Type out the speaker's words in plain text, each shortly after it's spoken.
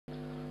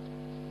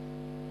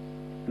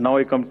Now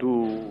I come to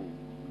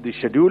the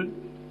schedule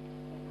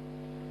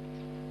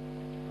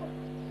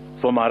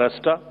for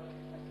Maharashtra.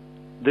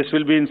 This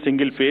will be in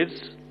single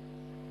phase.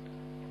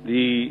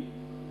 The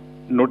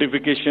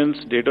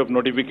notifications, date of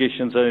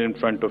notifications are in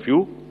front of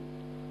you.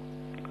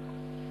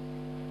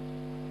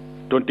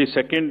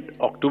 22nd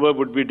October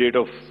would be date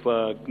of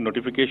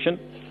notification.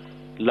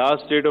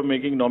 Last date of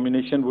making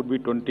nomination would be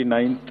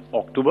 29th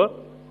October.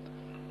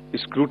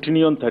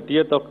 Scrutiny on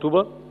 30th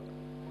October.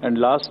 And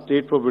last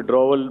date for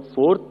withdrawal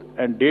 4th,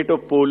 and date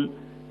of poll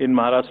in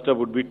Maharashtra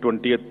would be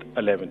 20th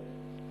 11.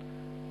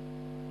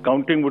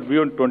 Counting would be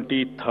on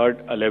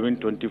 23rd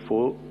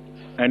 11/24,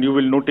 and you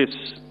will notice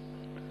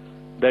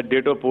that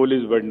date of poll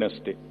is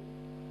Wednesday.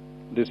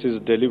 This is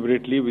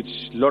deliberately, which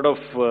lot of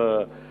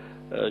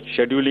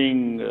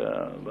scheduling,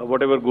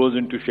 whatever goes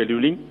into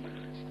scheduling,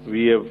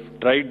 we have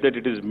tried that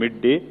it is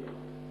midday,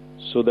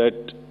 so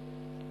that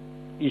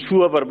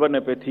issue of urban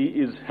apathy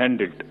is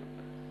handled.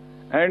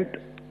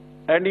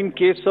 And in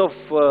case of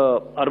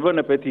urban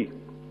apathy,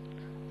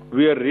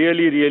 we are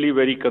really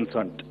very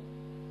concerned.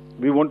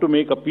 We want to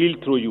make appeal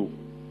through you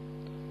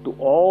to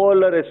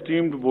all our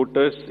esteemed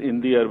voters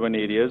in the urban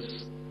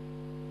areas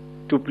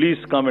to please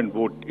come and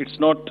vote. It's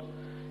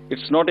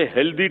not a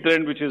healthy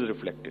trend which is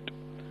reflected.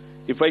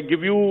 If I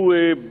give you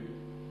a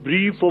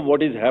brief of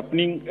what is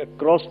happening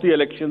across the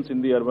elections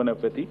in the urban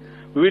apathy,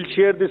 we will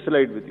share this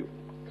slide with you.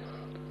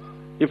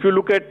 If you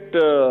look at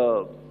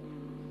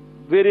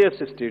various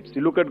states,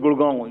 you look at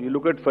Gurgaon, you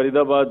look at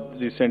Faridabad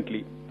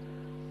recently.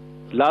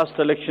 Last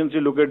elections,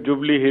 you look at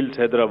Jubilee Hills,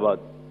 Hyderabad.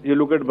 You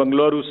look at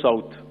Bangalore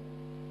South.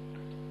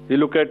 You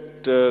look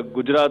at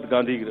Gujarat,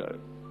 Gandhigram,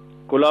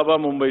 Kolaba,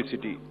 Mumbai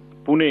City,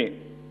 Pune,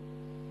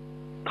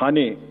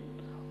 Thane.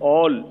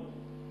 All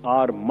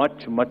are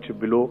much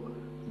below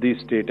the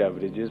state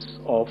averages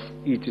of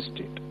each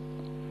state.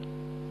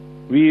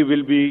 We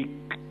will be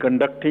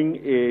conducting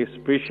a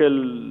special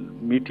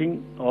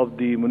meeting of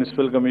the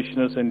municipal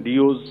commissioners and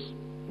DOs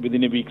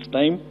within a week's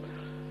time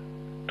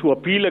to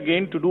appeal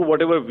again to do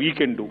whatever we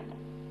can do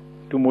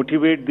to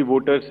motivate the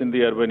voters in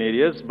the urban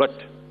areas, but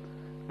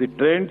the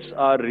trends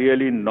are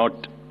really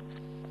not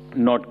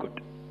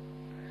good.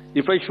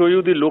 If I show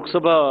you the Lok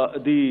Sabha,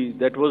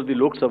 that was the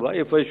Lok Sabha.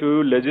 If I show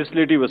you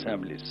legislative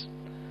assemblies,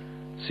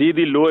 see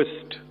the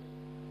lowest.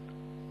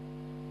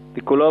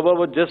 The Kolaba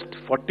was just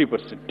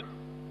 40%.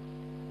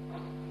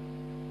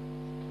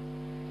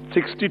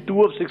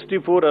 62 of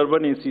 64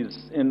 urban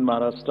ACs in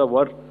Maharashtra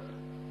were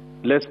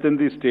less than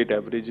the state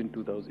average in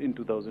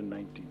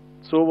 2019.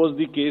 So was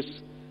the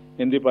case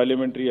in the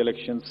parliamentary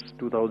elections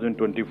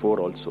 2024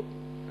 also.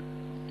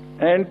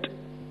 And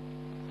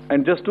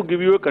just to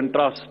give you a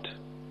contrast,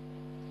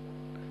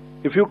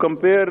 if you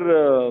compare,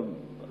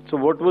 so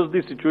what was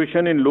the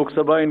situation in Lok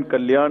Sabha in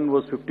Kalyan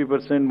was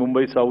 50%,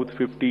 Mumbai South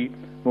 50%,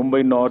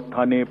 Mumbai North,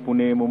 Thane,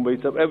 Pune,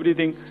 Mumbai South,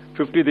 everything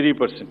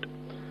 53%.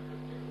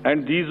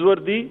 And these were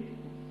the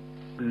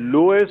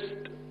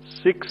lowest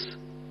 6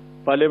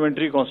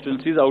 parliamentary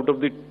constituencies out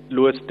of the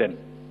lowest 10.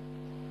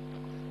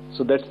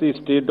 So that's the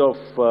state of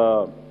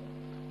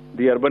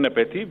the urban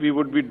apathy. We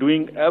would be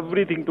doing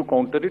everything to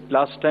counter it.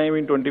 Last time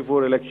in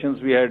 24 elections,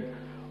 we had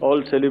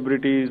all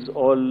celebrities,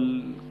 all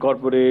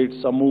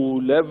corporates,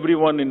 Amul,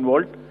 everyone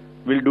involved.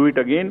 We'll do it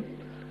again.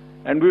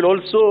 And we'll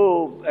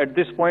also, at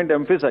this point,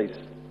 emphasize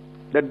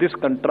that this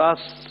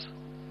contrasts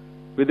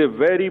with a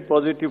very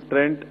positive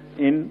trend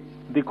in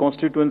the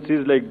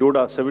constituencies like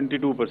Doda,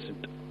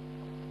 72%,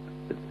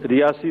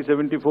 Riyasi,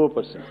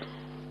 74%,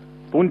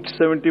 Punch,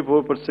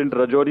 74%,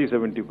 Rajouri,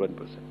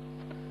 71%.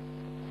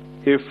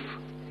 If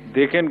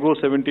they can go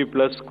 70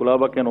 plus,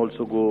 Kolaba can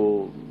also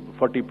go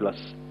 40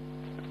 plus.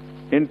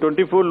 In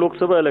 24 Lok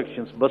Sabha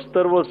elections,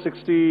 Bastar was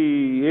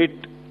 68%,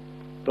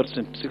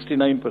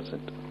 69%.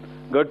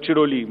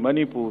 Gadchiroli,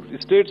 Manipur,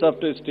 states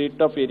after state,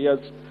 tough areas.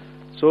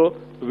 So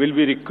we'll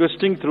be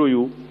requesting through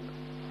you,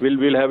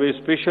 we'll have a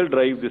special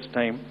drive this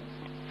time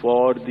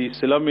for the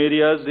slum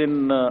areas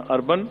in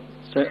urban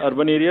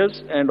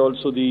areas and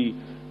also the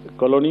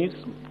colonies,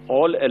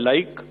 all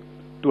alike,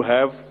 to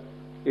have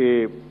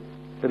a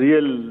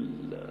real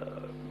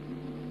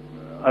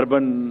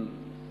urban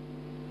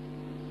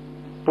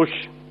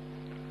push.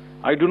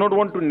 I do not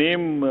want to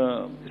name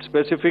a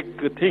specific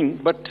thing,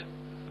 but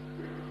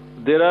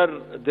there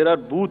are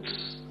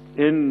booths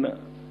in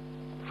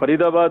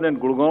Faridabad and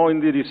Gurgaon in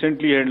the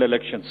recently held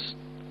elections,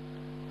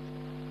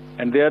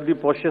 and they are the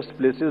poshest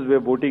places where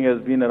voting has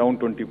been around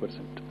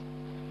 20%.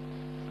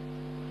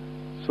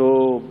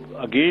 So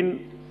again,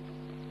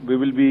 we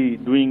will be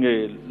doing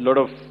a lot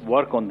of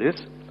work on this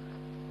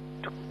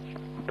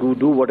to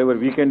do whatever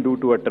we can do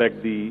to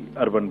attract the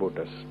urban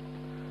voters.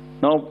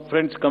 Now,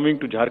 friends, coming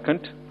to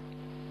Jharkhand.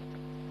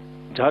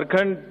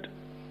 Jharkhand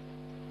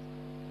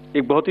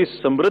एक बहुत ही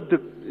समृद्ध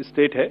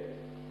state है,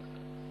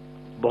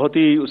 बहुत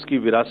ही उसकी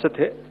विरासत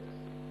है,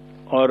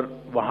 और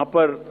वहां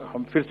पर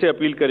हम फिर से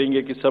अपील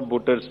करेंगे कि सब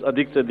वोटर्स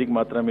अधिक से अधिक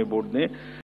मात्रा में वोट दें।